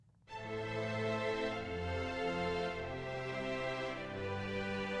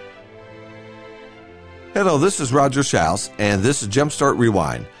Hello, this is Roger Schaus, and this is Jumpstart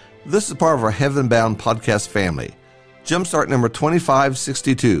Rewind. This is part of our Heaven Bound podcast family. Jumpstart number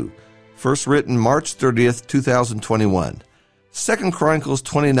 2562, first written March 30th, 2021. 2 Chronicles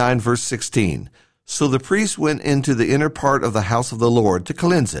 29, verse 16. So the priests went into the inner part of the house of the Lord to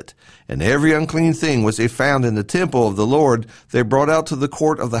cleanse it, and every unclean thing which they found in the temple of the Lord they brought out to the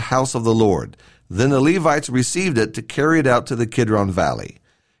court of the house of the Lord. Then the Levites received it to carry it out to the Kidron Valley.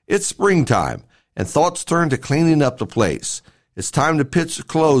 It's springtime, and thoughts turn to cleaning up the place. It's time to pitch the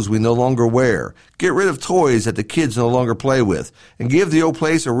clothes we no longer wear, get rid of toys that the kids no longer play with, and give the old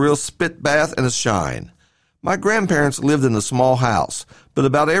place a real spit bath and a shine. My grandparents lived in a small house, but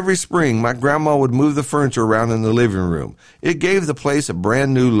about every spring my grandma would move the furniture around in the living room. It gave the place a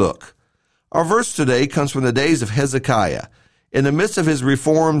brand new look. Our verse today comes from the days of Hezekiah. In the midst of his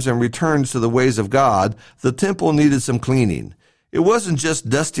reforms and returns to the ways of God, the temple needed some cleaning. It wasn't just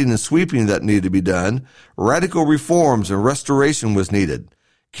dusting and sweeping that needed to be done. Radical reforms and restoration was needed.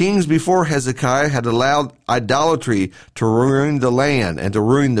 Kings before Hezekiah had allowed idolatry to ruin the land and to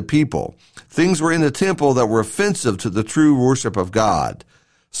ruin the people. Things were in the temple that were offensive to the true worship of God.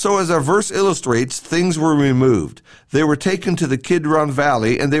 So as our verse illustrates, things were removed. They were taken to the Kidron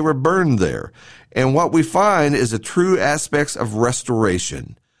Valley and they were burned there. And what we find is the true aspects of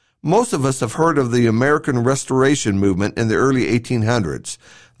restoration. Most of us have heard of the American Restoration Movement in the early 1800s.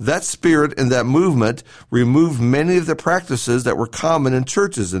 That spirit and that movement removed many of the practices that were common in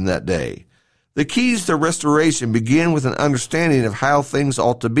churches in that day. The keys to restoration begin with an understanding of how things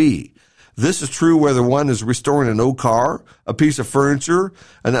ought to be. This is true whether one is restoring an old car, a piece of furniture,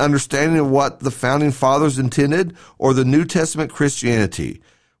 an understanding of what the founding fathers intended, or the New Testament Christianity.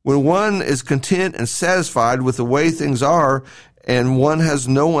 When one is content and satisfied with the way things are, and one has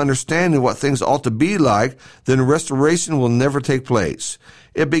no understanding of what things ought to be like, then restoration will never take place.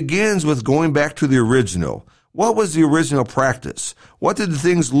 It begins with going back to the original. What was the original practice? What did the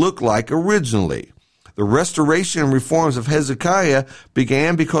things look like originally? The restoration and reforms of Hezekiah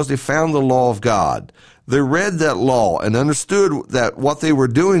began because they found the law of God. They read that law and understood that what they were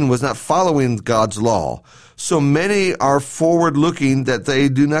doing was not following God's law. So many are forward-looking that they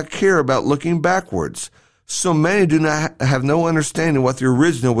do not care about looking backwards. So many do not have no understanding what the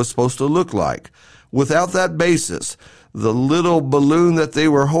original was supposed to look like. Without that basis, the little balloon that they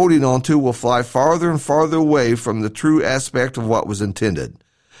were holding on to will fly farther and farther away from the true aspect of what was intended.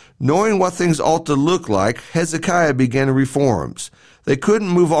 Knowing what things ought to look like, Hezekiah began reforms. They couldn't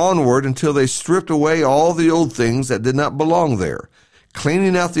move onward until they stripped away all the old things that did not belong there.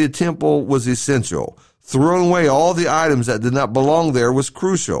 Cleaning out the temple was essential. Throwing away all the items that did not belong there was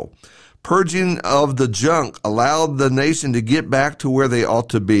crucial. Purging of the junk allowed the nation to get back to where they ought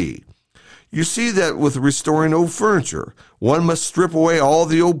to be. You see that with restoring old furniture. One must strip away all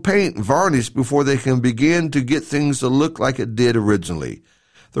the old paint and varnish before they can begin to get things to look like it did originally.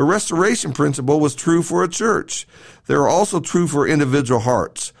 The restoration principle was true for a church. They are also true for individual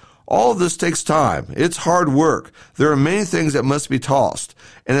hearts. All of this takes time. It's hard work. There are many things that must be tossed.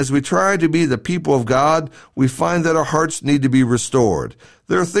 And as we try to be the people of God, we find that our hearts need to be restored.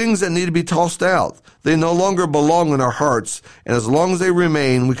 There are things that need to be tossed out. They no longer belong in our hearts. And as long as they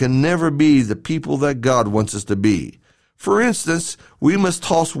remain, we can never be the people that God wants us to be. For instance, we must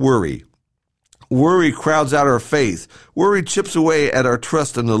toss worry. Worry crowds out our faith. Worry chips away at our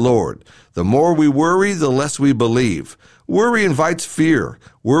trust in the Lord. The more we worry, the less we believe. Worry invites fear.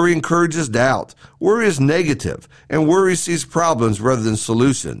 Worry encourages doubt. Worry is negative, and worry sees problems rather than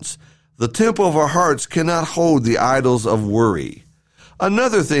solutions. The temple of our hearts cannot hold the idols of worry.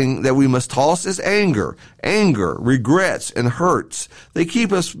 Another thing that we must toss is anger. Anger, regrets, and hurts. They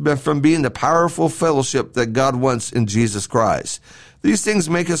keep us from being the powerful fellowship that God wants in Jesus Christ. These things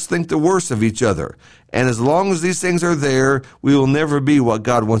make us think the worst of each other. And as long as these things are there, we will never be what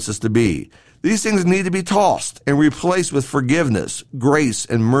God wants us to be. These things need to be tossed and replaced with forgiveness, grace,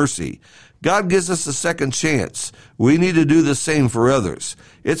 and mercy. God gives us a second chance. We need to do the same for others.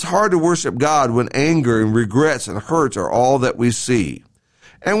 It's hard to worship God when anger and regrets and hurts are all that we see.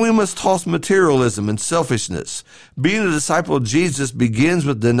 And we must toss materialism and selfishness. Being a disciple of Jesus begins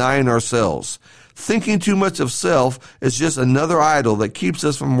with denying ourselves. Thinking too much of self is just another idol that keeps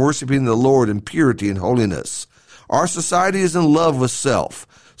us from worshiping the Lord in purity and holiness. Our society is in love with self.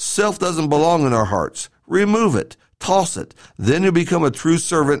 Self doesn't belong in our hearts. Remove it. Toss it. Then you'll become a true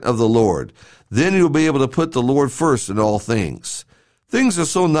servant of the Lord. Then you'll be able to put the Lord first in all things. Things are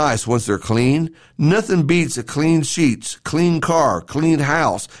so nice once they're clean. Nothing beats a clean sheets, clean car, clean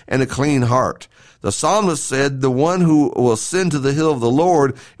house, and a clean heart. The psalmist said, the one who will ascend to the hill of the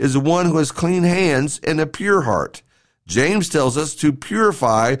Lord is the one who has clean hands and a pure heart. James tells us to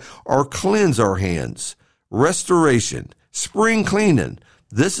purify or cleanse our hands. restoration, spring cleaning.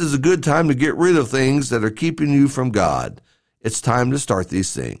 This is a good time to get rid of things that are keeping you from God. It's time to start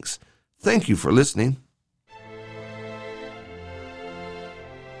these things. Thank you for listening.